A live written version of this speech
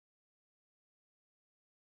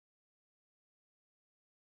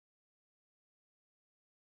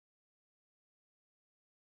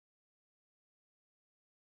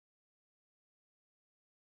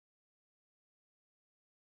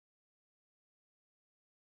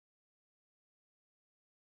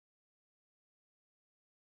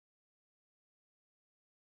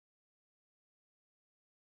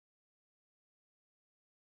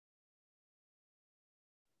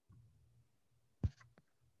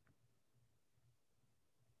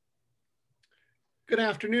Good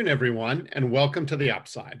afternoon, everyone, and welcome to The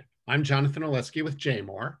Upside. I'm Jonathan Oleski with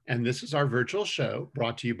JMOR, and this is our virtual show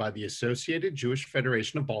brought to you by the Associated Jewish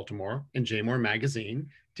Federation of Baltimore and JMOR Magazine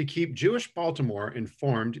to keep Jewish Baltimore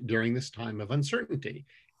informed during this time of uncertainty.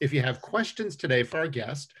 If you have questions today for our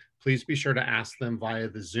guest, please be sure to ask them via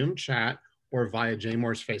the Zoom chat or via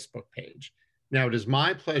JMOR's Facebook page. Now, it is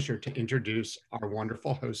my pleasure to introduce our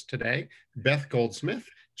wonderful host today, Beth Goldsmith,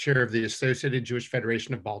 Chair of the Associated Jewish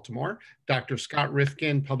Federation of Baltimore. Dr. Scott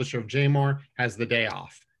Rifkin, publisher of JMOR, has the day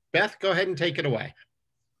off. Beth, go ahead and take it away.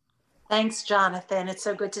 Thanks, Jonathan. It's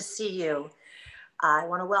so good to see you. I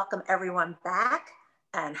want to welcome everyone back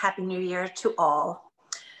and Happy New Year to all.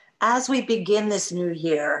 As we begin this new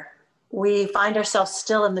year, we find ourselves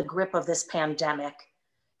still in the grip of this pandemic,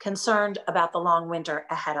 concerned about the long winter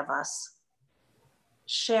ahead of us.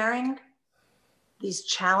 Sharing these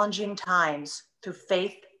challenging times through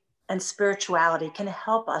faith and spirituality can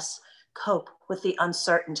help us cope with the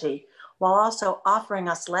uncertainty while also offering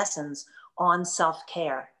us lessons on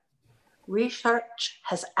self-care. Research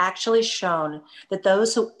has actually shown that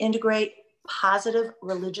those who integrate positive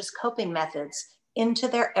religious coping methods into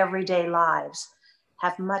their everyday lives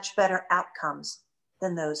have much better outcomes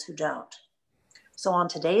than those who don't. So on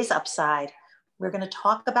today's Upside, we're going to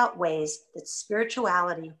talk about ways that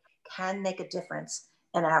spirituality can make a difference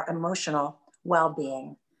in our emotional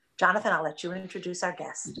well-being. Jonathan, I'll let you introduce our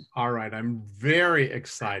guest. All right, I'm very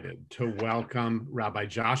excited to welcome Rabbi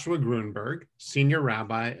Joshua Gruenberg, Senior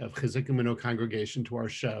Rabbi of Chizuk U'Mino Congregation, to our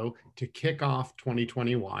show to kick off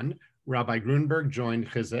 2021. Rabbi Gruenberg joined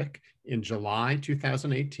Chizuk in July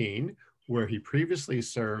 2018, where he previously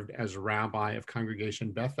served as Rabbi of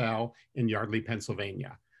Congregation Bethel in Yardley,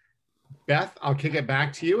 Pennsylvania. Beth, I'll kick it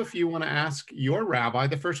back to you if you want to ask your rabbi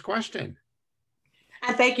the first question.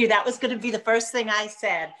 Thank you. That was going to be the first thing I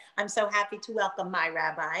said. I'm so happy to welcome my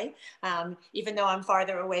rabbi, even though I'm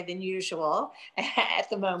farther away than usual at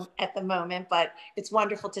the moment. But it's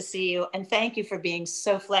wonderful to see you, and thank you for being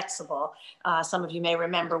so flexible. Some of you may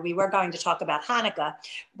remember we were going to talk about Hanukkah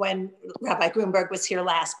when Rabbi Gruenberg was here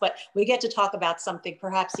last, but we get to talk about something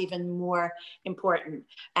perhaps even more important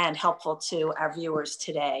and helpful to our viewers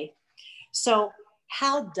today. So,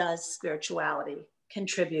 how does spirituality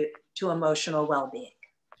contribute to emotional well-being?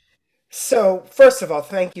 So, first of all,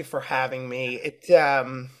 thank you for having me.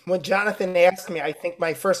 When Jonathan asked me, I think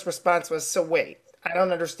my first response was, so wait, I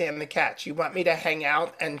don't understand the catch. You want me to hang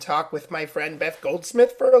out and talk with my friend Beth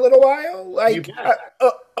Goldsmith for a little while?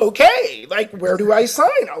 Okay, where do I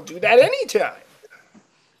sign? I'll do that anytime.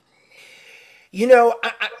 You know,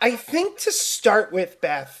 I think to start with,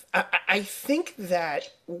 Beth, I think that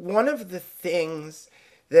one of the things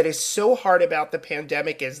that is so hard about the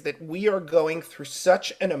pandemic is that we are going through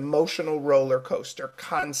such an emotional roller coaster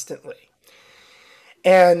constantly.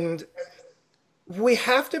 And we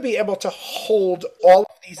have to be able to hold all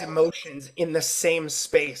of these emotions in the same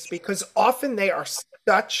space because often they are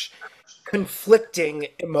such conflicting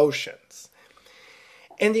emotions.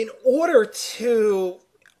 And in order to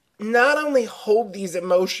not only hold these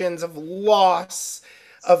emotions of loss,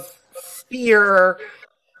 of fear,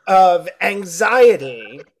 of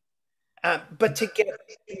anxiety, but to get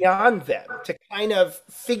beyond them, to kind of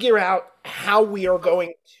figure out how we are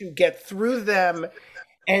going to get through them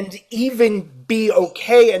and even be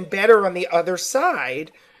okay and better on the other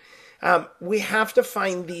side, we have to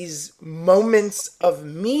find these moments of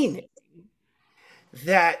meaning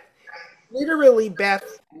that literally,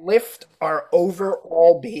 Beth, lift our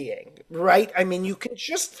overall being, right? I mean, you can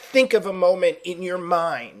just think of a moment in your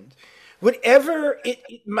mind, whatever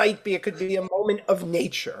it might be. It could be a moment of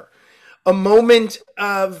nature, a moment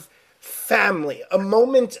of family, a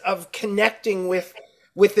moment of connecting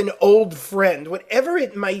with an old friend, whatever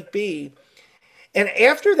it might be. And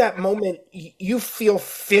after that moment, you feel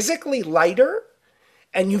physically lighter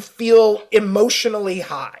and you feel emotionally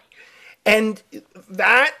high. And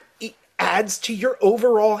that adds to your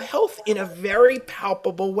overall health in a very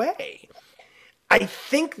palpable way. I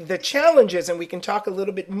think the challenge is, and we can talk a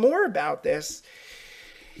little bit more about this,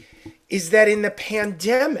 is that in the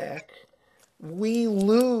pandemic, we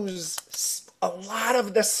lose a lot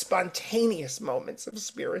of the spontaneous moments of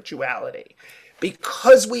spirituality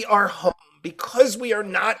because we are home, because we are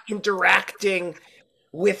not interacting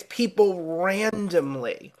with people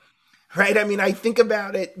randomly, right? I mean, I think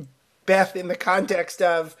about it, Beth, in the context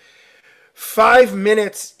of 5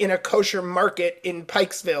 minutes in a kosher market in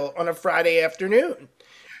Pikesville on a Friday afternoon.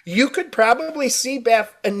 You could probably see,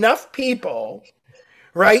 Beth, enough people,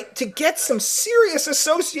 right, to get some serious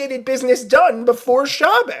associated business done before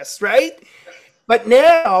Shabbos, right? But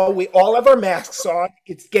now we all have our masks on.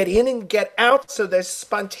 It's get in and get out. So there's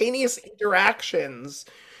spontaneous interactions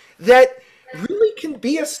that really can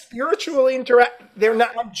be a spiritual interact. They're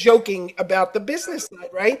not, I'm joking about the business side,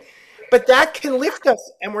 right? But that can lift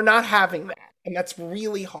us, and we're not having that. And that's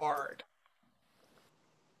really hard.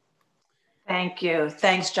 Thank you.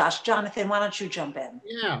 Thanks, Josh. Jonathan, why don't you jump in?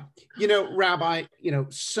 Yeah. Rabbi,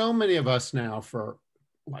 so many of us now for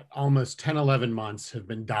almost 10, 11 months have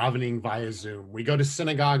been davening via Zoom. We go to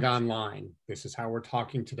synagogue online. This is how we're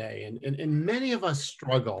talking today. And many of us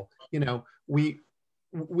struggle.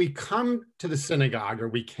 We come to the synagogue, or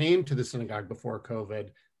we came to the synagogue before COVID,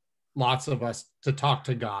 lots of us, to talk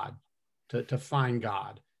to God, to find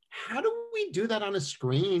God. How do we do that on a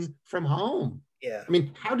screen from home? Yeah. I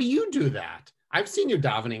mean, how do you do that? I've seen you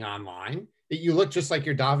davening online. You look just like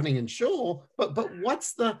you're davening in shul, but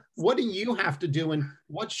what do you have to do, and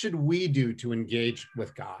what should we do to engage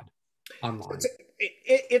with God online?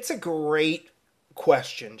 It's a great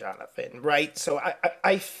question, Jonathan, right? So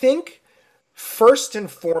I think first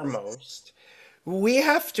and foremost, we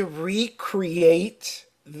have to recreate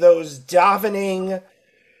those davening,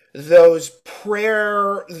 those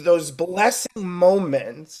prayer, those blessing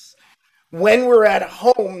moments when we're at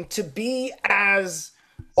home to be as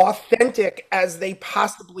authentic as they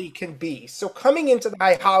possibly can be. So coming into the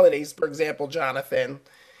high holidays, for example, Jonathan,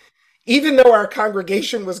 even though our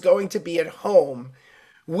congregation was going to be at home,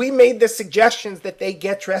 we made the suggestions that they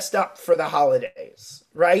get dressed up for the holidays,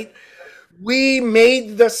 right? We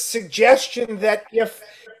made the suggestion that if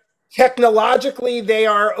technologically they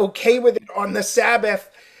are okay with it on the Sabbath,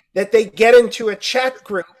 that they get into a chat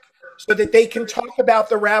group so that they can talk about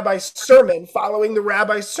the rabbi's sermon following the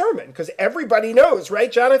rabbi's sermon. Because everybody knows,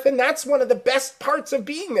 right, Jonathan? That's one of the best parts of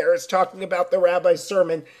being there, is talking about the rabbi's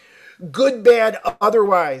sermon, good, bad,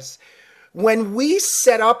 otherwise. When we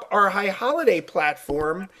set up our high holiday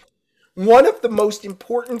platform, one of the most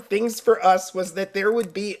important things for us was that there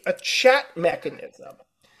would be a chat mechanism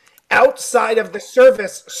outside of the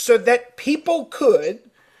service so that people could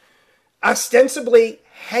ostensibly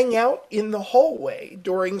hang out in the hallway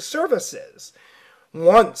during services.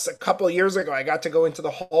 Once, a couple of years ago, I got to go into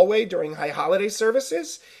the hallway during high holiday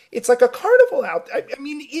services. It's like a carnival out there. I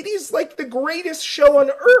mean, it is like the greatest show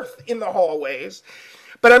on earth in the hallways.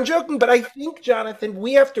 But I'm joking, but I think, Jonathan,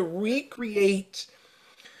 we have to recreate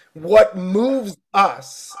what moves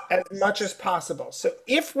us as much as possible. So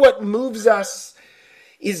if what moves us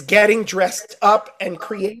is getting dressed up and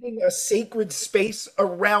creating a sacred space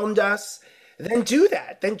around us, then do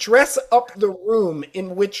that. Then dress up the room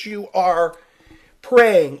in which you are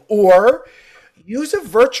praying, or use a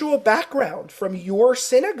virtual background from your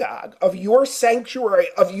synagogue, of your sanctuary,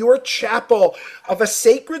 of your chapel, of a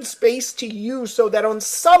sacred space to you, so that on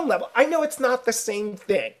some level, I know it's not the same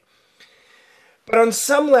thing, but on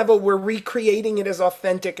some level, we're recreating it as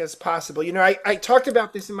authentic as possible. I talked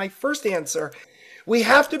about this in my first answer. We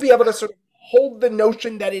have to be able to sort of hold the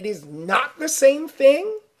notion that it is not the same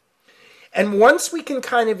thing. And once we can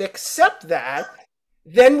kind of accept that,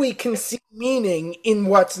 then we can see meaning in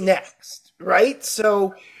what's next, right?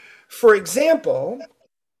 So, for example,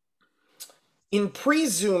 in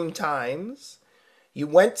pre-Zoom times, you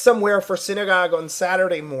went somewhere for synagogue on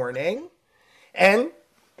Saturday morning, and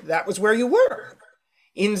that was where you were.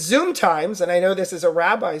 In Zoom times, and I know this is a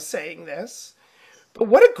rabbi saying this, but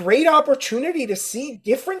what a great opportunity to see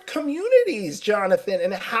different communities, Jonathan,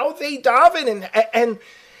 and how they daven, and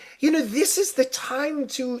this is the time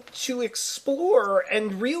to explore.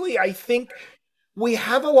 And really, I think we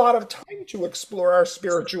have a lot of time to explore our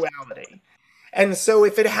spirituality. And so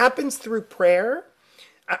if it happens through prayer,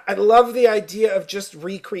 I love the idea of just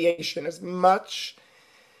recreation as much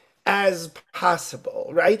as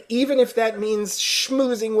possible, right? Even if that means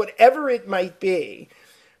schmoozing, whatever it might be.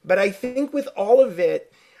 But I think with all of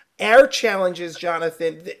it, our challenge is,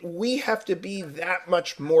 Jonathan, that we have to be that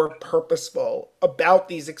much more purposeful about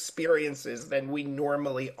these experiences than we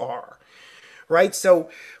normally are, right?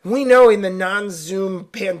 So we know in the non-Zoom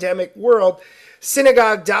pandemic world,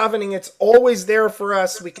 synagogue davening, it's always there for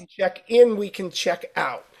us. We can check in, we can check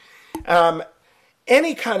out.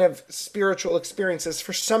 Any kind of spiritual experiences,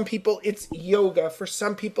 for some people it's yoga, for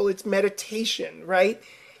some people it's meditation, right?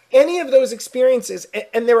 Any of those experiences,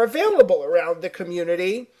 and they're available around the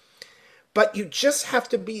community, but you just have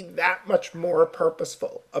to be that much more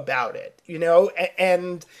purposeful about it,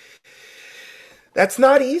 and that's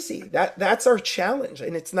not easy. That's our challenge,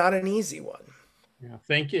 and it's not an easy one. Yeah,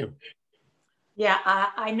 thank you. Yeah,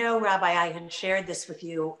 I know, Rabbi, I had shared this with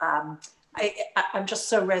you. I'm just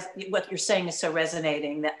so, what you're saying is so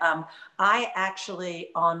resonating that I actually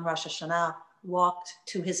on Rosh Hashanah walked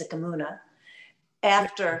to his Ekamuna,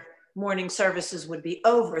 after morning services would be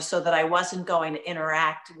over, so that I wasn't going to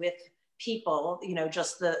interact with people,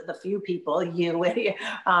 just the few people,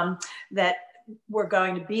 that were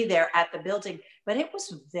going to be there at the building. But it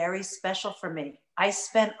was very special for me. I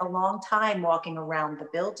spent a long time walking around the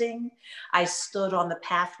building. I stood on the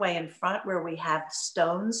pathway in front where we have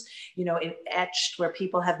stones, etched where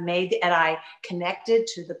people have made, and I connected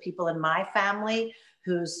to the people in my family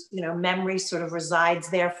whose, memory sort of resides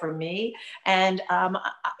there for me. And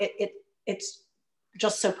it's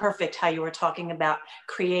just so perfect how you were talking about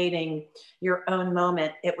creating your own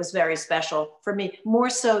moment. It was very special for me, more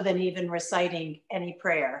so than even reciting any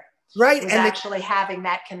prayer. Right. It was actually having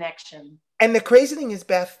that connection. And the crazy thing is,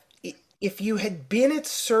 Beth, if you had been at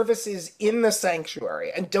services in the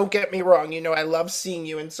sanctuary, and don't get me wrong, I love seeing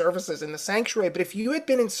you in services in the sanctuary, but if you had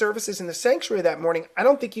been in services in the sanctuary that morning, I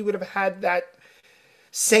don't think you would have had that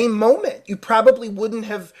same moment. You probably wouldn't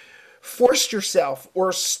have forced yourself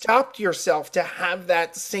or stopped yourself to have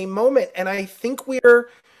that same moment. And I think we're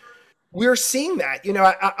seeing that.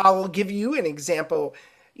 I'll give you an example.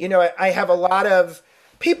 I have a lot of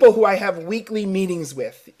people who I have weekly meetings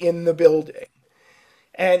with in the building,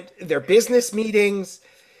 and they're business meetings.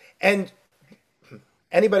 And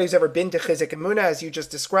anybody who's ever been to Chizuk Emunah, as you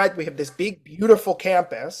just described, we have this big, beautiful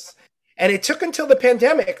campus. And it took until the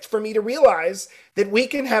pandemic for me to realize that we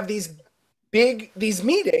can have these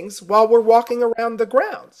meetings while we're walking around the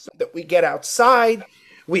grounds, so that we get outside,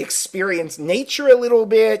 we experience nature a little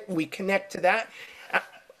bit, we connect to that.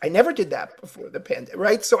 I never did that before the pandemic,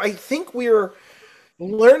 right? So I think we're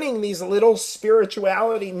learning these little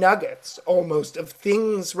spirituality nuggets almost of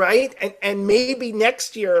things, right? And maybe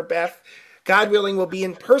next year, Beth, God willing, we'll be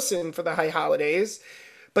in person for the high holidays.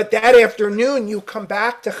 But that afternoon, you come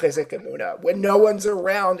back to Chizuk Emunah when no one's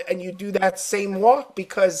around, and you do that same walk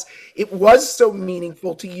because it was so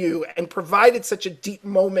meaningful to you and provided such a deep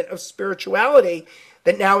moment of spirituality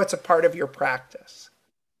that now it's a part of your practice.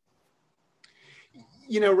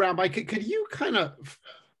 Rabbi, could you kind of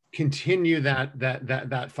continue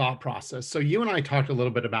that thought process? So you and I talked a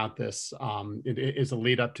little bit about this. It is a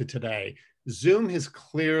lead up to today. Zoom has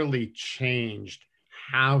clearly changed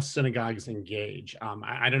how synagogues engage.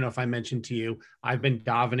 I don't know if I mentioned to you, I've been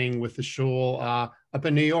davening with the shul up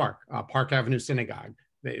in New York, Park Avenue Synagogue.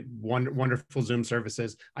 Wonderful Zoom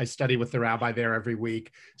services. I study with the rabbi there every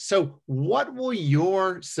week. So what will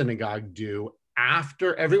your synagogue do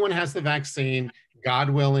after everyone has the vaccine? God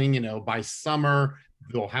willing, by summer,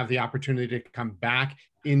 they'll have the opportunity to come back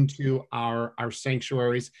into our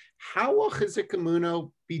sanctuaries. How will Chizuk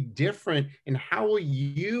Emunah be different, and how will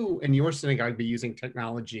you and your synagogue be using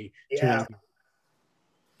technology to?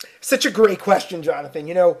 Such a great question, Jonathan.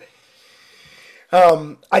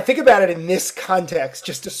 I think about it in this context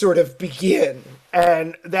just to sort of begin,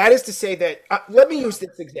 and that is to say that let me use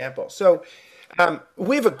this example. So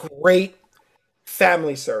we have a great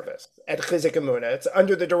family service at Chizuk Emunah. It's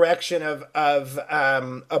under the direction of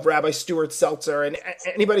Rabbi Stuart Seltzer, and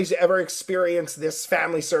anybody who's ever experienced this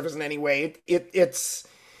family service in any way, it's.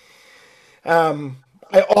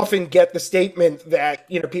 I often get the statement that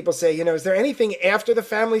people say, is there anything after the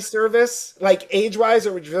family service, like age-wise,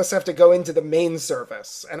 or would you just have to go into the main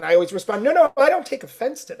service? And I always respond, no, I don't take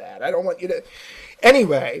offense to that. I don't want you to.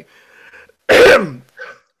 Anyway.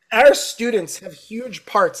 Our students have huge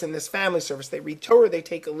parts in this family service. They read Torah, they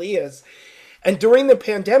take Aliyahs. And during the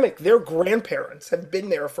pandemic, their grandparents have been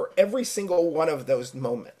there for every single one of those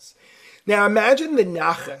moments. Now imagine the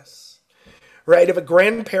nachas, right, of a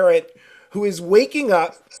grandparent who is waking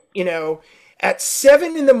up, at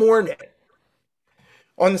 7 a.m.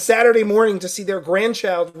 on Saturday morning to see their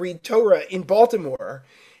grandchild read Torah in Baltimore.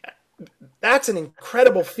 That's an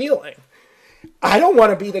incredible feeling. I don't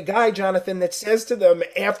want to be the guy, Jonathan, that says to them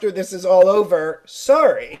after this is all over,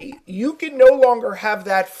 sorry, you can no longer have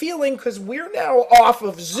that feeling because we're now off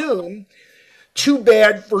of Zoom. Too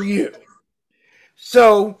bad for you.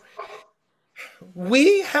 So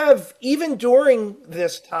we have, even during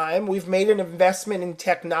this time, we've made an investment in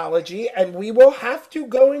technology, and we will have to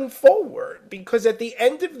going forward, because at the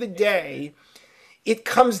end of the day, it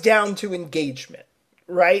comes down to engagement,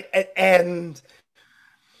 right? And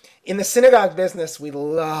in the synagogue business, we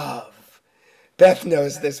love, Beth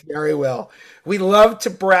knows this very well, we love to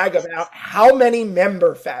brag about how many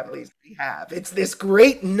member families we have. It's this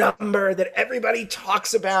great number that everybody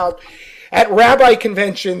talks about at rabbi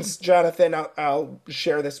conventions. Jonathan, I'll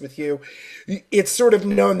share this with you. It's sort of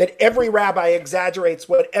known that every rabbi exaggerates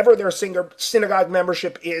whatever their synagogue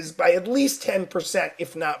membership is by at least 10%,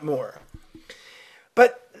 if not more.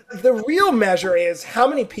 But the real measure is how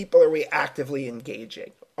many people are we actively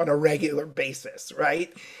engaging on a regular basis,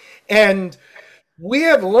 right? And we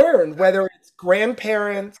have learned, whether it's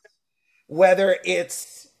grandparents, whether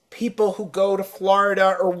it's people who go to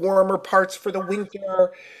Florida or warmer parts for the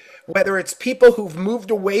winter, whether it's people who've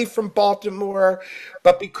moved away from Baltimore,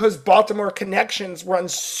 but because Baltimore connections run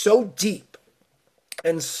so deep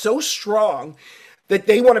and so strong that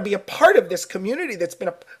they want to be a part of this community that's been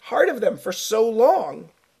a part of them for so long,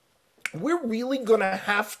 we're really going to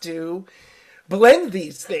have to blend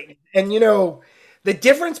these things. And, the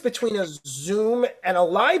difference between a Zoom and a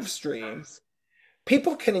live stream,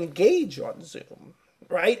 people can engage on Zoom,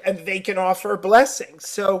 right? And they can offer blessings.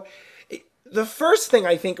 So the first thing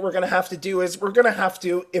I think we're going to have to do is we're going to have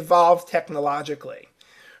to evolve technologically,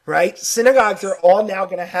 right? Synagogues are all now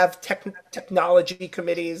going to have technology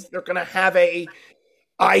committees. They're going to have a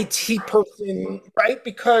IT person, right?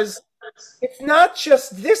 Because it's not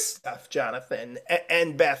just this stuff, Jonathan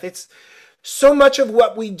and Beth. It's so much of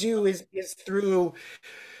what we do is through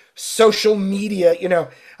social media.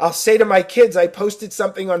 I'll say to my kids, I posted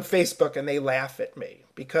something on Facebook, and they laugh at me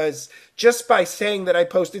because just by saying that I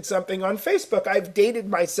posted something on Facebook, I've dated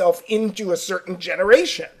myself into a certain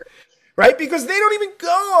generation, right? Because they don't even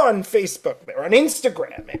go on Facebook. They're on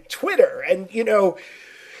Instagram and Twitter. And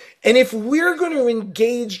if we're going to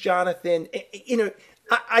engage, Jonathan,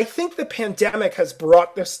 I think the pandemic has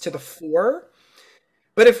brought this to the fore.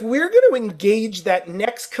 But if we're going to engage that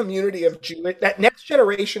next community of that next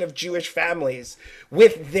generation of Jewish families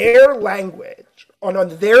with their language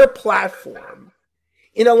on their platform,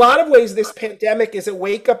 in a lot of ways, this pandemic is a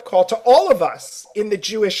wake-up call to all of us in the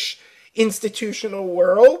Jewish institutional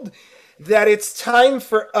world that it's time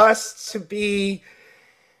for us to be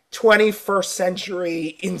 21st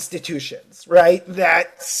century institutions, right?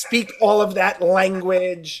 That speak all of that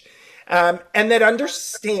language and that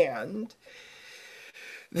understand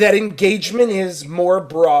that engagement is more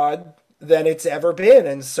broad than it's ever been,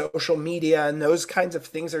 and social media and those kinds of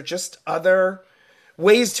things are just other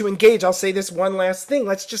ways to engage. I'll say this one last thing.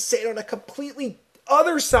 Let's just say it on a completely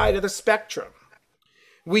other side of the spectrum.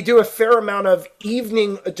 We do a fair amount of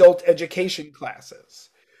evening adult education classes.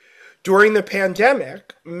 During the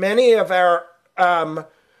pandemic, many of our, I'm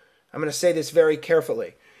going to say this very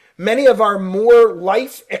carefully, many of our more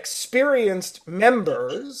life experienced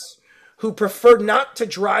members who prefer not to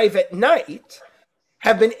drive at night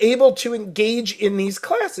have been able to engage in these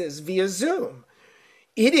classes via Zoom.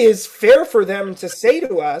 It is fair for them to say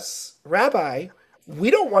to us, Rabbi,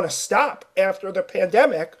 we don't want to stop after the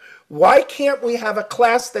pandemic. Why can't we have a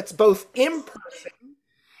class that's both in person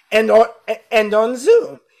and on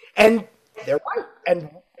Zoom? And they're right.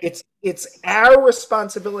 And it's our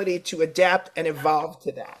responsibility to adapt and evolve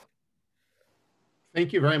to that.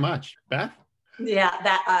 Thank you very much. Beth? Yeah,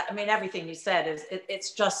 everything you said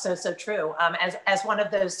it's just so true. As one of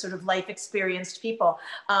those sort of life experienced people,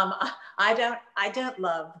 I don't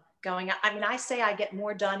love going out. I say I get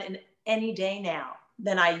more done in any day now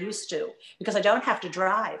than I used to because I don't have to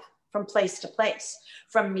drive from place to place,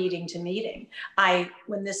 from meeting to meeting.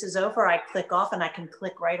 When this is over, I click off and I can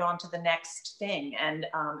click right on to the next thing, and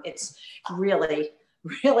it's really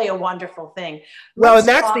a wonderful thing. Well, and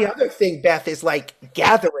that's the other thing, Beth, is like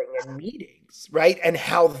gathering and meetings, right? And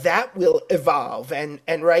how that will evolve. And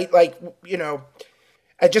right, like,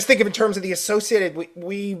 I just think of in terms of the Associated,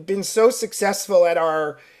 we've been so successful at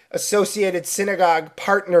our Associated Synagogue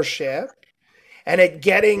partnership and at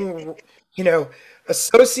getting,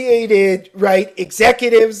 Associated, right,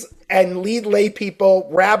 executives and lead lay people,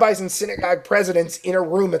 rabbis and synagogue presidents in a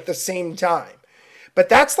room at the same time. But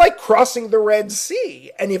that's like crossing the Red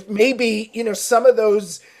Sea. And if maybe, some of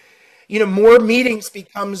those, more meetings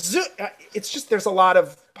become Zoom, it's just, there's a lot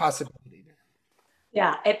of possibility there.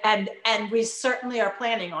 Yeah. And we certainly are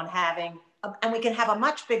planning on having, and we can have a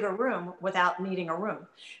much bigger room without needing a room.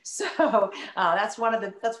 So that's one of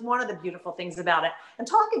the beautiful things about it. And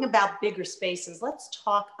talking about bigger spaces, let's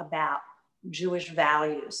talk about Jewish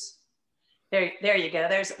values. There you go.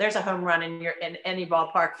 There's a home run in any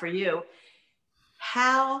ballpark for you.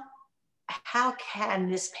 How can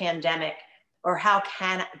this pandemic, or how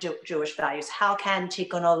can Jewish values, how can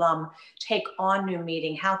Tikkun Olam take on new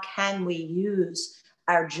meaning? How can we use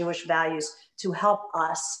our Jewish values to help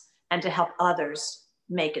us and to help others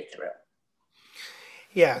make it through?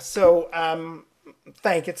 Yeah, so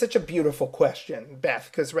it's such a beautiful question, Beth,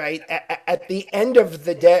 because right, at the end of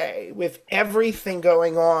the day, with everything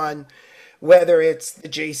going on, whether it's the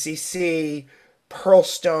JCC,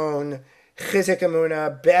 Pearlstone, Chizuk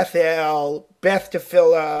Emunah, Beth El, Beth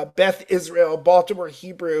Tefillah, Beth Israel, Baltimore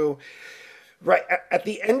Hebrew, right? At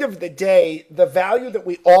the end of the day, the value that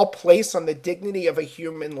we all place on the dignity of a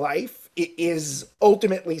human life is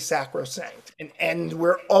ultimately sacrosanct, and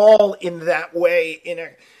we're all in that way in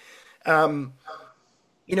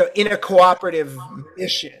a cooperative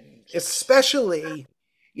mission, especially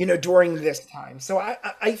during this time. So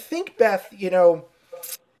I think, Beth,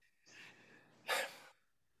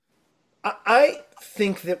 I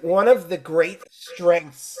think that one of the great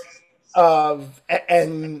strengths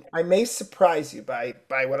and I may surprise you by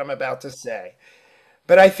what I'm about to say,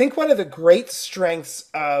 but I think one of the great strengths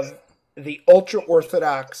of the ultra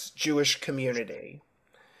Orthodox Jewish community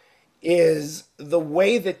is the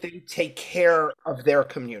way that they take care of their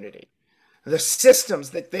community, the systems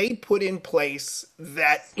that they put in place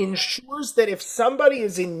that ensures that if somebody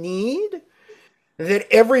is in need, that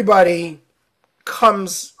everybody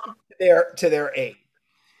comes to their aid.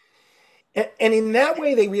 And in that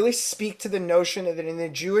way, they really speak to the notion that in the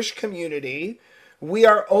Jewish community, we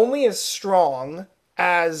are only as strong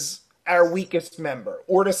as our weakest member.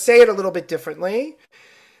 Or to say it a little bit differently,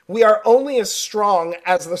 we are only as strong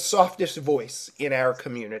as the softest voice in our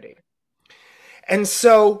community. And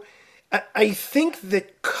so I think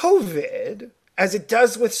that COVID, as it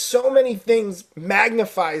does with so many things,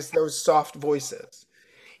 magnifies those soft voices.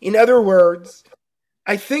 In other words,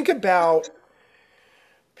 I think about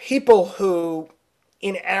people who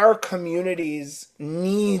in our communities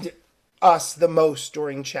need us the most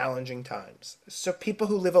during challenging times. So people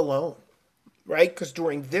who live alone, right? Because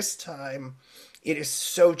during this time, it is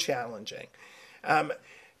so challenging.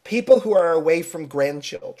 People who are away from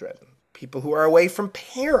grandchildren, people who are away from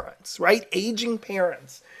parents, right? Aging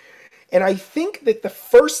parents. And I think that the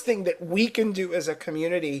first thing that we can do as a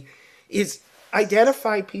community is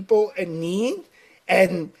identify people in need.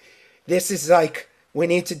 And this is like, we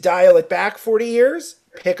need to dial it back 40 years,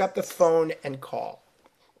 pick up the phone and call.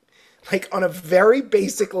 Like on a very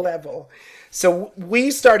basic level. So we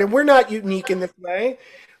started, we're not unique in this way.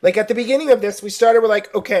 Like at the beginning of this, we started with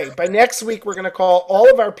like, okay, by next week, we're going to call all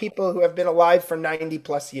of our people who have been alive for 90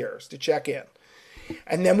 plus years to check in.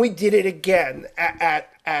 And then we did it again at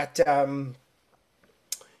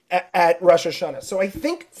Rosh Hashanah. So I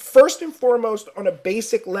think first and foremost on a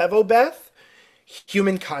basic level, Beth,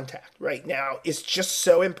 human contact right now is just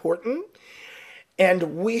so important.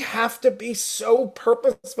 And we have to be so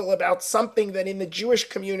purposeful about something that in the Jewish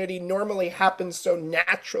community normally happens so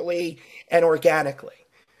naturally and organically,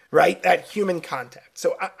 right? That human contact.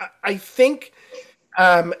 So I think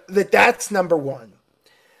that's number one.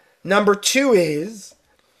 Number two is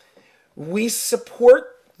we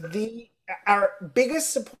support our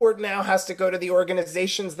biggest support now has to go to the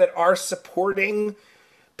organizations that are supporting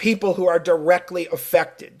people who are directly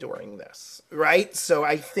affected during this, right? So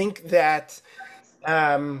I think that,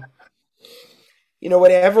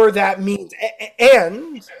 whatever that means,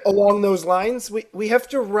 and along those lines, we have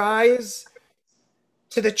to rise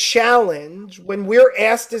to the challenge when we're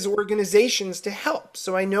asked as organizations to help.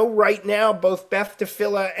 So I know right now, both Beth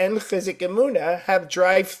Tefillah and Chizik Emuna have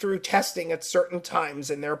drive-through testing at certain times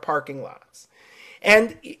in their parking lots.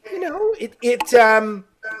 And,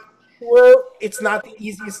 it's not the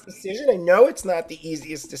easiest decision. I know it's not the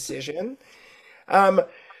easiest decision,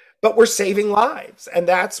 but we're saving lives. And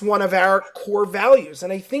that's one of our core values.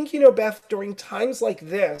 And I think, Beth, during times like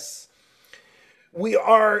this, we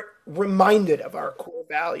are reminded of our core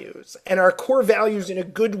values. And our core values in a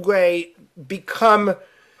good way become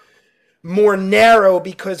more narrow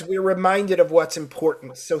because we're reminded of what's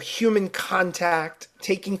important. So human contact,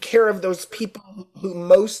 taking care of those people who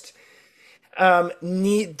most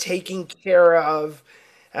need taking care of,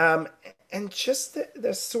 and just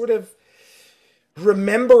the sort of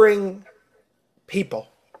remembering people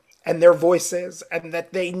and their voices and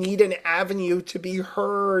that they need an avenue to be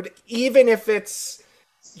heard, even if it's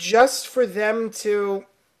just for them to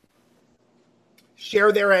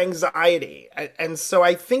share their anxiety. And so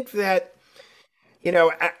I think that,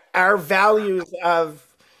 our values of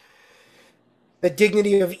the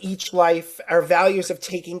dignity of each life, our values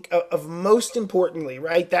of most importantly,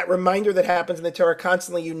 right? That reminder that happens in the Torah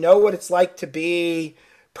constantly, what it's like to be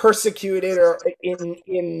persecuted or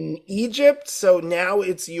in Egypt. So now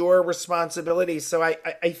it's your responsibility. So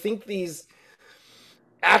I think these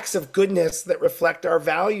acts of goodness that reflect our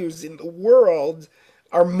values in the world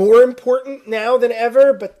are more important now than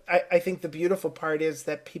ever. But I think the beautiful part is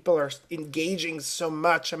that people are engaging so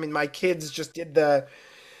much. I mean, my kids just did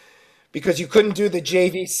because you couldn't do the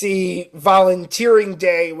JVC volunteering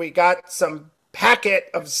day, we got some packet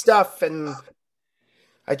of stuff. And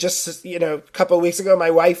I just, a couple of weeks ago,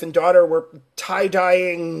 my wife and daughter were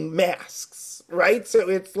tie-dyeing masks, right? So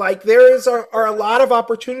it's like are a lot of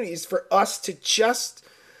opportunities for us to just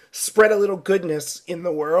spread a little goodness in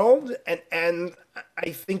the world. And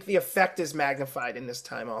I think the effect is magnified in this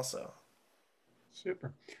time also.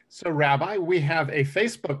 Super. So, Rabbi, we have a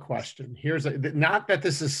Facebook question. Not that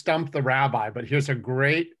this is Stump the Rabbi, but here's a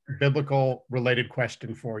great biblical related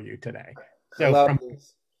question for you today. I love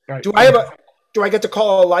these. Right, Do I get to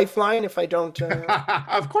call a lifeline if I don't?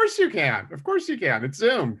 Of course you can. Of course you can. It's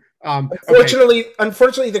Zoom. Unfortunately,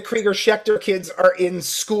 the Krieger Schechter kids are in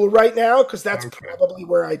school right now because that's probably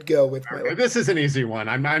where I'd go with my life. This is an easy one.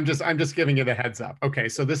 I'm just giving you the heads up. Okay,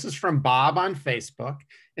 so this is from Bob on Facebook,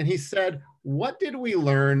 and he said, "What did we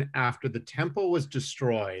learn after the temple was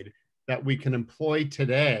destroyed that we can employ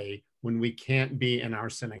today when we can't be in our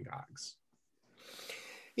synagogues?"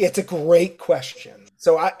 It's a great question.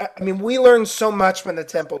 So I mean, we learned so much when the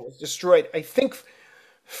temple was destroyed. I think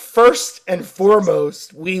first and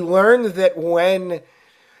foremost, we learned that when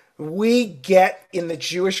we get in the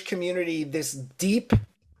Jewish community this deep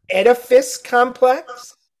edifice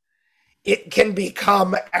complex, it can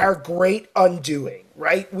become our great undoing,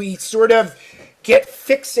 right? We sort of get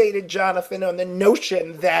fixated, Jonathan, on the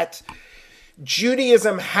notion that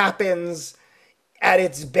Judaism happens at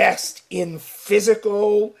its best in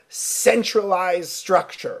physical, centralized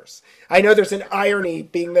structures. I know there's an irony,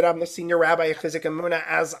 being that I'm the senior rabbi of Chizuk Emunah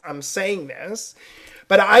as I'm saying this,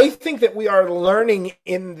 but I think that we are learning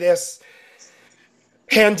in this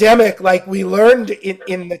pandemic, like we learned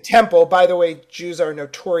in the temple. By the way, Jews are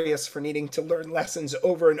notorious for needing to learn lessons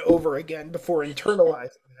over and over again before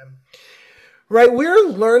internalizing them, right? We're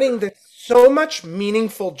learning that so much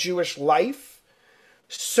meaningful Jewish life,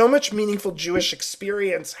 so much meaningful Jewish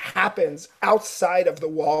experience happens outside of the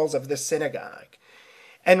walls of the synagogue.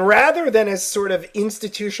 And rather than as sort of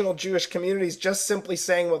institutional Jewish communities just simply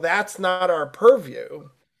saying, well, that's not our purview,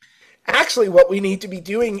 actually what we need to be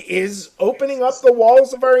doing is opening up the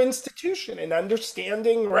walls of our institution and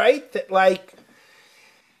understanding, right, that like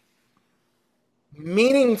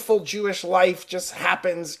meaningful Jewish life just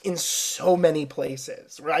happens in so many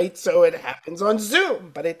places, right? So it happens on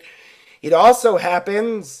Zoom, but it also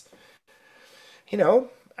happens,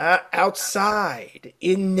 outside,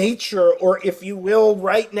 in nature, or if you will,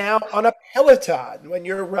 right now on a Peloton when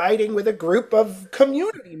you're riding with a group of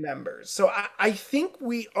community members. So I think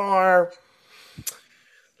we are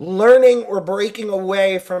learning or breaking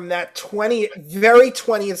away from that very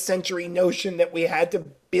 20th century notion that we had to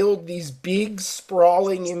build these big,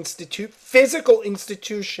 sprawling physical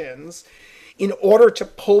institutions in order to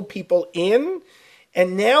pull people in.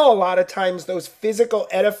 And now a lot of times those physical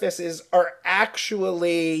edifices are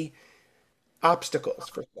actually obstacles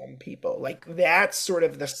for some people. Like that's sort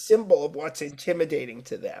of the symbol of what's intimidating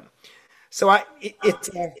to them. So it's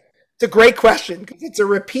a great question because it's a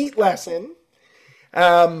repeat lesson.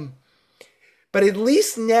 But at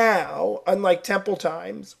least now, unlike temple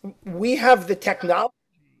times, we have the technology,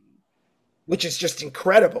 which is just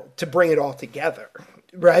incredible, to bring it all together,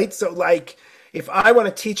 right? So like if I want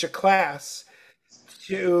to teach a class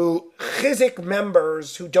to Chizuk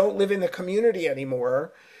members who don't live in the community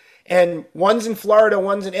anymore, and one's in Florida,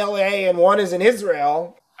 one's in LA, and one is in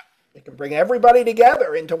Israel, we can bring everybody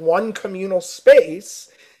together into one communal space.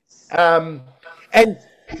 And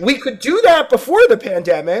we could do that before the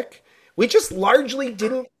pandemic. We just largely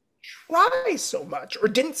didn't try so much or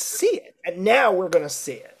didn't see it. And now we're going to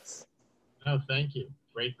see it. Oh, thank you.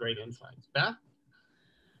 Great insights. Beth?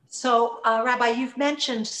 So, Rabbi, you've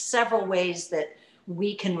mentioned several ways that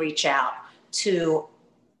we can reach out to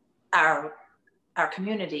our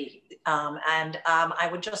community. I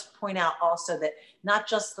would just point out also that not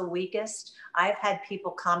just the weakest, I've had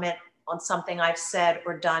people comment on something I've said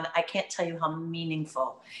or done. I can't tell you how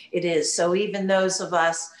meaningful it is. So even those of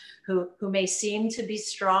us who may seem to be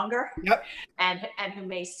stronger, yep, and who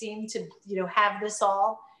may seem to, have this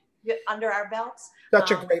all under our belts.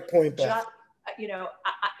 Such a great point, Beth.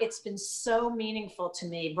 It's been so meaningful to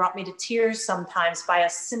me, brought me to tears sometimes by a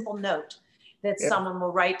simple note that someone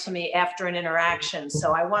will write to me after an interaction.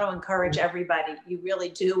 So I want to encourage everybody. You really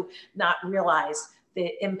do not realize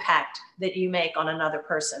the impact that you make on another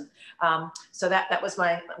person. So that was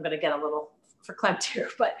I'm going to get a little verklempt here,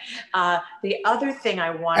 but the other thing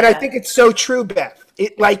I want, and I think it's so true, Beth.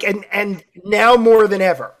 And now more than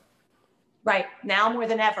ever. Right, now more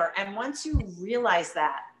than ever. And once you realize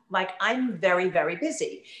that, like I'm very, very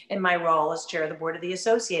busy in my role as chair of the board of the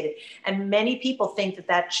Associated. And many people think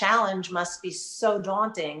that challenge must be so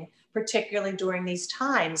daunting, particularly during these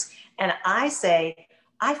times. And I say,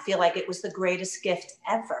 I feel like it was the greatest gift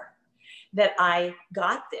ever that I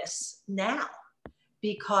got this now,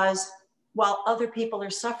 because while other people are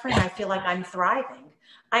suffering, I feel like I'm thriving.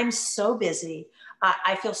 I'm so busy.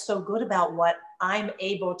 I feel so good about what I'm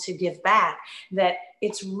able to give back that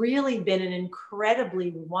it's really been an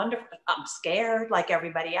incredibly wonderful, I'm scared like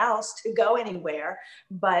everybody else to go anywhere.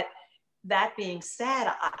 But that being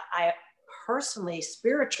said, I personally,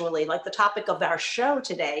 spiritually, like the topic of our show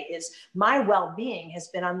today is my well-being has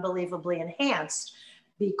been unbelievably enhanced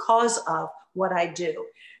because of what I do.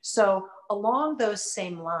 So along those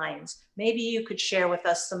same lines, maybe you could share with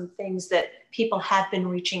us some things that people have been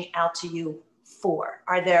reaching out to you for.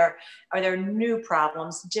 Are there new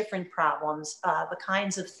problems, different problems, the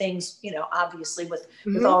kinds of things, obviously with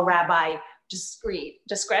all Rabbi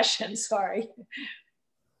discretion, sorry.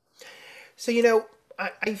 So,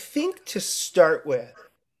 I think to start with,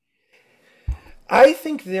 I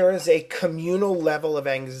think there is a communal level of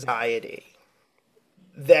anxiety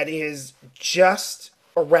that is just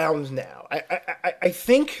around now. I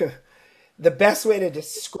think the best way to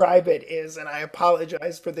describe it is, and I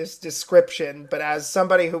apologize for this description, but as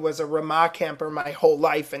somebody who was a Ramah camper my whole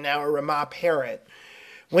life and now a Ramah parent,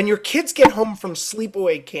 when your kids get home from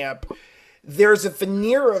sleepaway camp, there's a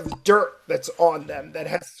veneer of dirt that's on them that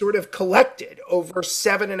has sort of collected over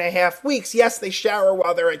 7.5 weeks. Yes, they shower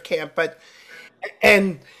while they're at camp,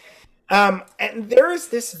 and there is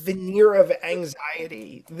this veneer of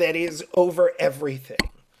anxiety that is over everything.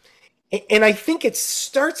 And I think it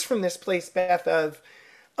starts from this place, Beth, of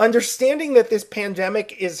understanding that this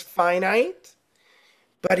pandemic is finite,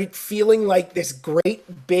 but it feeling like this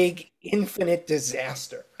great, big, infinite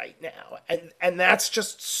disaster right now. And that's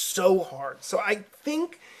just so hard. So I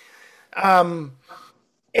think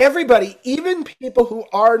everybody, even people who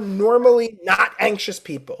are normally not anxious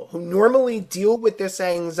people, who normally deal with this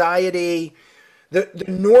anxiety, the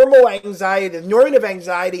normal anxiety, the normative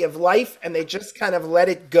anxiety of life, and they just kind of let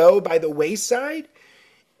it go by the wayside,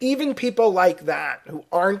 even people like that who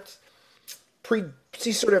aren't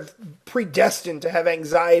sort of predestined to have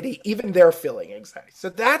anxiety, even they're feeling anxiety. So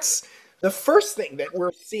that's the first thing that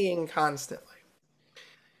we're seeing constantly.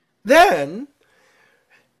 Then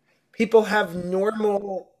people have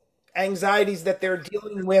normal anxieties that they're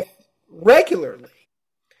dealing with regularly.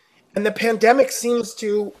 And the pandemic seems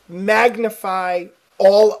to magnify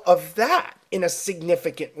all of that in a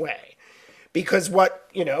significant way. Because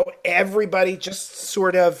everybody just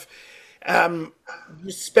sort of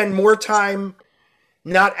spend more time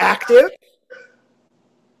not active,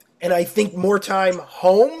 and I think more time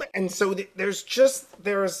home. And so there's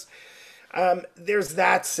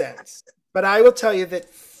that sense. But I will tell you that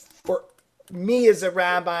for me as a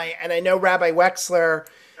rabbi, and I know Rabbi Wexler,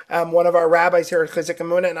 one of our rabbis here at Chizuk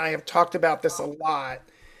Emunah, and I have talked about this a lot.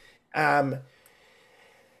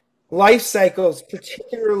 Life cycles,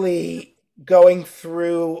 particularly going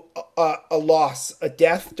through a loss, a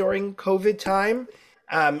death during COVID time,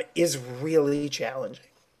 is really challenging.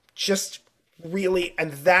 Just really,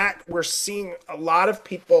 and that we're seeing a lot of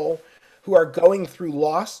people who are going through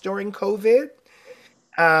loss during COVID,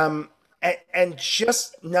 and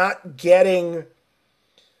just not getting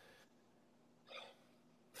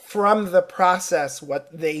from the process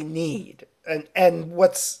what they need. And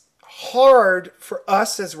what's hard for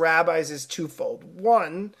us as rabbis is twofold.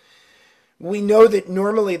 One, we know that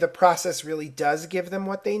normally the process really does give them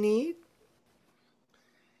what they need.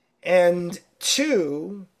 And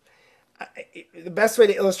two, the best way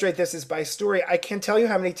to illustrate this is by story. I can't tell you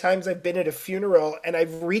how many times I've been at a funeral and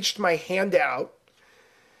I've reached my hand out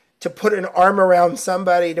to put an arm around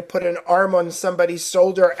somebody, to put an arm on somebody's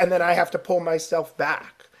shoulder, and then I have to pull myself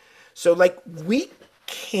back. So we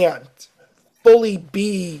can't fully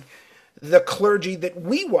be the clergy that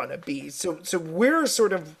we want to be. So we're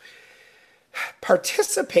sort of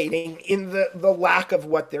participating in the lack of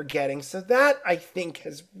what they're getting. So that, I think,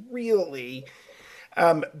 has really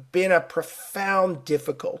been a profound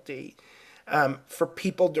difficulty for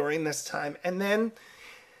people during this time. And then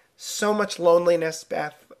so much loneliness,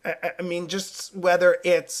 Beth. I mean, just whether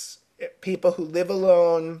it's people who live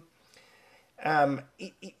alone.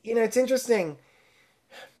 It's interesting.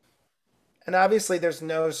 And obviously there's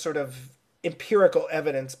no sort of empirical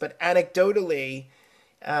evidence, but anecdotally,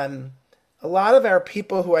 a lot of our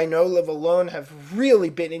people who I know live alone have really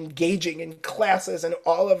been engaging in classes and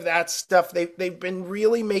all of that stuff. They've been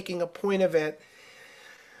really making a point of it.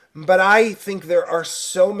 But I think there are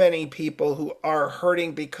so many people who are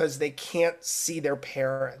hurting because they can't see their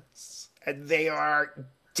parents. And they are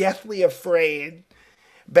deathly afraid,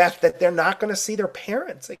 Beth, that they're not going to see their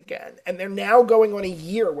parents again. And they're now going on a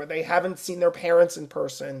year where they haven't seen their parents in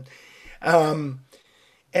person.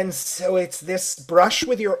 And so it's this brush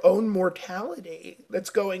with your own mortality that's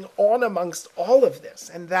going on amongst all of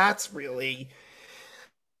this. And that's really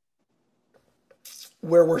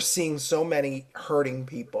where we're seeing so many hurting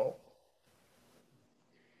people.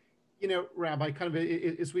 Rabbi, kind of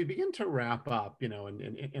as we begin to wrap up,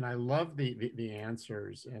 and I love the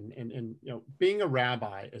answers, and being a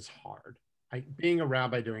rabbi is hard. Being a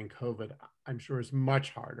rabbi during COVID, I'm sure, is much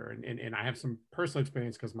harder, and I have some personal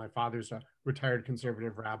experience because my father's a retired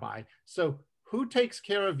conservative rabbi. So, who takes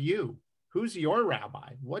care of you? Who's your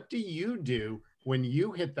rabbi? What do you do when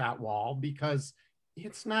you hit that wall? Because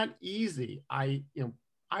it's not easy. I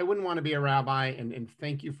wouldn't want to be a rabbi, and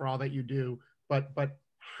thank you for all that you do, but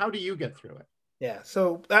how do you get through it? Yeah,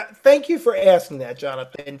 so thank you for asking that,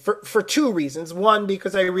 Jonathan, for two reasons. One,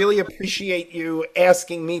 because I really appreciate you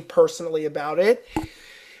asking me personally about it.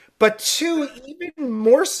 But two, even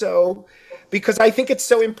more so, because I think it's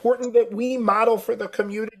so important that we model for the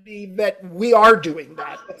community that we are doing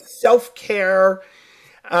that. Self-care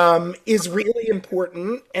is really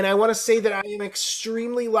important. And I want to say that I am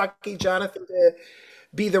extremely lucky, Jonathan, to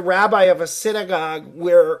be the rabbi of a synagogue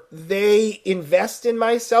where they invest in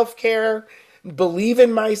my self-care, believe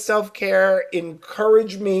in my self-care,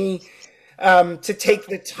 encourage me to take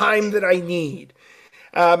the time that I need.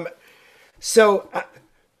 So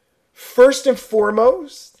first and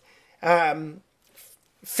foremost,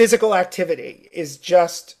 physical activity is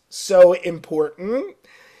just so important.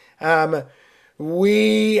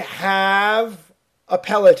 We have a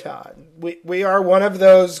Peloton. We are one of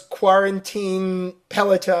those quarantine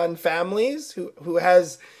Peloton families who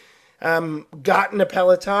has gotten a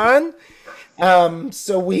Peloton.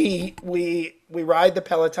 So we ride the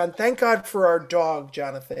Peloton. Thank God for our dog,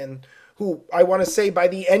 Jonathan, who I want to say by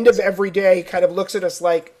the end of every day kind of looks at us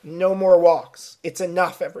like, no more walks. It's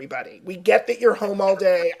enough, everybody. We get that you're home all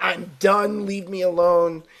day. I'm done. Leave me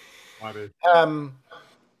alone.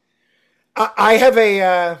 I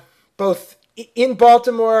have both in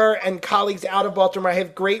Baltimore and colleagues out of Baltimore. I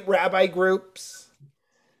have great rabbi groups.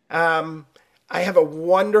 I have a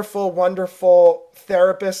wonderful, wonderful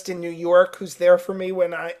therapist in New York who's there for me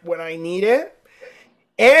when I need it.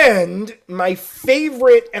 And my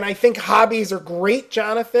favorite, and I think hobbies are great,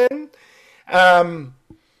 Jonathan. And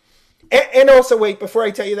also, wait, before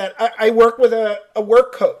I tell you that, I work with a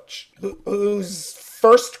work coach whose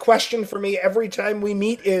first question for me every time we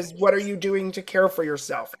meet is, what are you doing to care for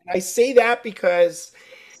yourself? And I say that because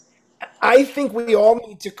I think we all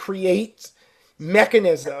need to create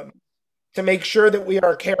mechanisms to make sure that we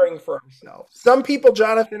are caring for ourselves. Some people,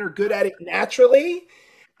 Jonathan, are good at it naturally.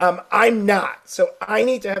 I'm not. So I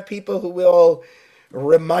need to have people who will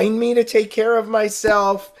remind me to take care of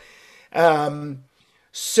myself.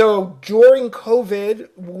 So during COVID,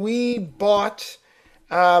 we bought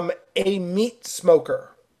a meat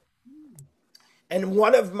smoker. And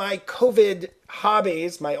one of my COVID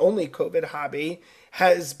hobbies, my only COVID hobby,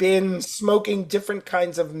 has been smoking different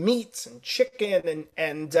kinds of meats and chicken.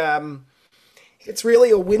 And it's really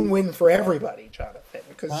a win-win for everybody, Jonathan,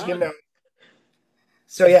 because,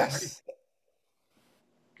 so yes.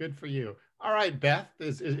 Good for you. All right, Beth,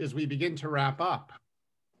 as we begin to wrap up.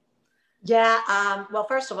 Yeah. Well,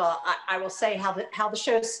 first of all, I will say how the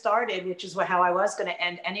show started, which is how I was going to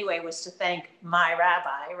end anyway, was to thank my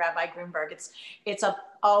rabbi, Rabbi Gruenberg. It's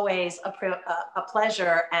always a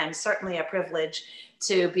pleasure and certainly a privilege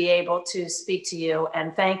to be able to speak to you.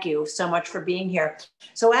 And thank you so much for being here.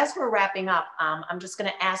 So as we're wrapping up, I'm just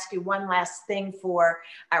going to ask you one last thing for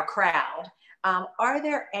our crowd. Are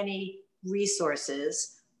there any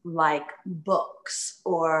resources like books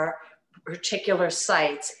or particular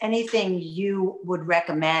sites, anything you would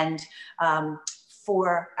recommend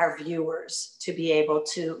for our viewers to be able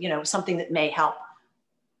to, something that may help?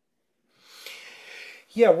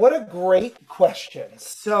 Yeah, what a great question.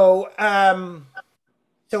 So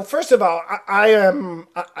first of all,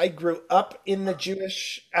 I grew up in the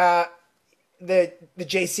Jewish, the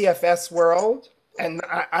JCFS world, and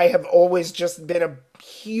I have always just been a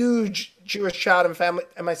huge Jewish child and family.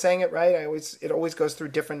 Am I saying it right? It always goes through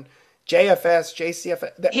different JFS,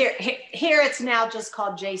 JCFS. Here it's now just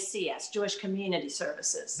called JCS, Jewish Community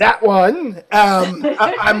Services. That one.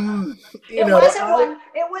 It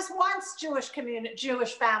was once Jewish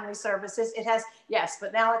Family Services. It has, yes,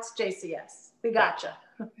 but now it's JCS. We gotcha.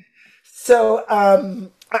 So,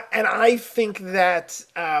 and I think that,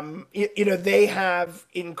 they have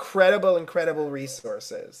incredible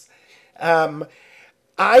resources. I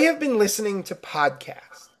have been listening to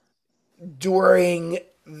podcasts during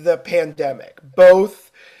the pandemic,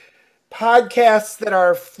 both podcasts that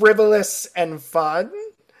are frivolous and fun,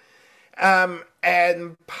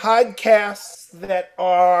 and podcasts that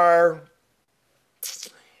are,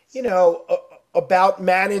 about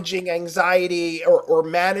managing anxiety or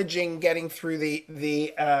managing getting through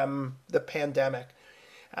the pandemic.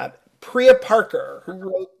 Priya Parker, who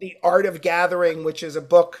wrote The Art of Gathering, which is a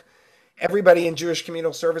book everybody in Jewish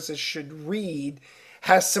Communal Services should read,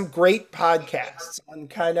 has some great podcasts on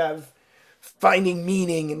kind of finding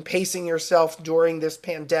meaning and pacing yourself during this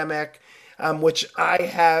pandemic, which I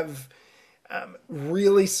have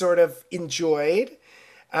really sort of enjoyed.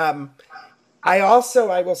 I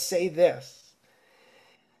will say this,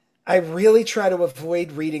 I really try to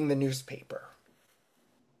avoid reading the newspaper.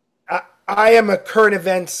 I am a current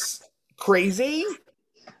events crazy,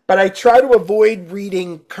 but I try to avoid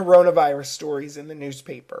reading coronavirus stories in the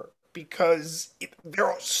newspaper because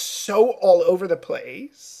they're so all over the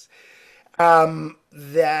place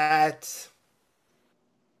that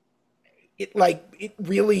it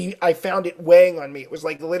really, I found it weighing on me. It was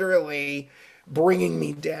like literally bringing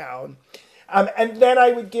me down. And then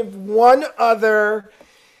I would give one other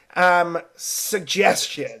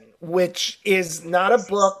suggestion, which is not a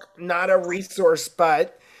book, not a resource,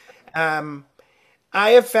 but I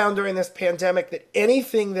have found during this pandemic that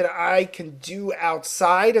anything that I can do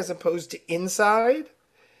outside as opposed to inside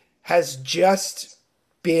has just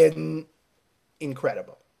been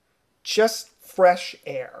incredible. Just fresh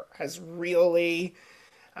air has really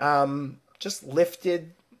just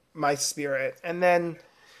lifted my spirit. And then,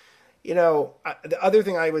 the other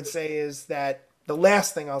thing I would say is that the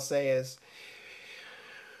last thing I'll say is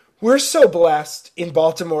we're so blessed in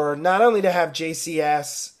Baltimore, not only to have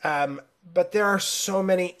JCS, but there are so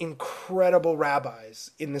many incredible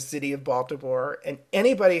rabbis in the city of Baltimore, and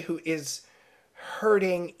anybody who is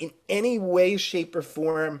hurting in any way, shape, or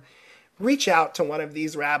form, reach out to one of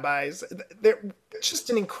these rabbis. They're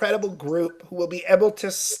just an incredible group who will be able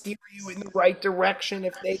to steer you in the right direction.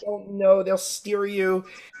 If they don't know, they'll steer you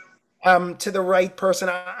to the right person.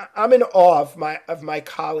 I'm in awe of my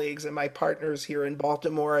colleagues and my partners here in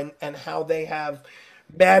Baltimore and how they have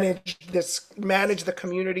managed the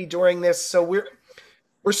community during this. So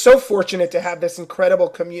we're so fortunate to have this incredible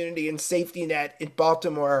community and safety net in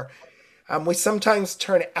Baltimore. We sometimes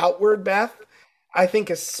turn outward, Beth. I think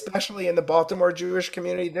especially in the Baltimore Jewish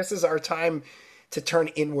community, this is our time to turn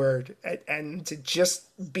inward and to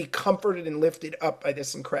just be comforted and lifted up by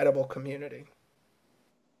this incredible community.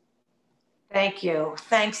 Thank you.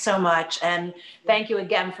 Thanks so much. And thank you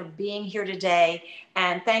again for being here today.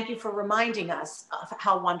 And thank you for reminding us of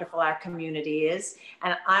how wonderful our community is.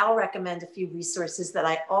 And I'll recommend a few resources that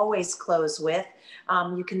I always close with.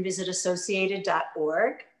 You can visit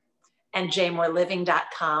associated.org and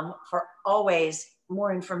jmoreliving.com for always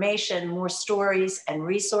more information, more stories and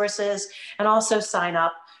resources, and also sign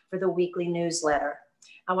up for the weekly newsletter.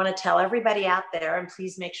 I want to tell everybody out there, and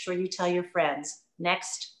please make sure you tell your friends,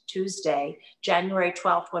 next Tuesday, January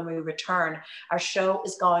 12th, when we return, our show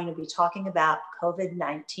is going to be talking about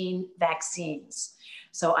COVID-19 vaccines.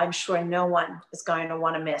 So I'm sure no one is going to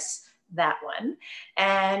want to miss that one.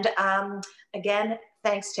 And again,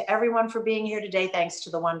 thanks to everyone for being here today. Thanks to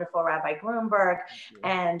the wonderful Rabbi Gruenberg.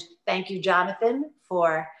 And thank you, Jonathan,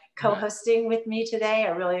 for co-hosting with me today. I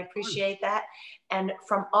really appreciate that. And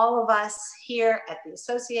from all of us here at the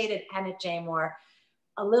Associated and at JMOR,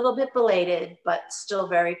 a little bit belated, but still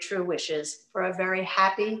very true wishes for a very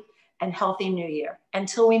happy and healthy new year.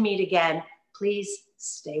 Until we meet again, please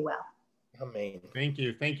stay well. Amen. Thank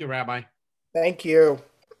you. Thank you, Rabbi. Thank you.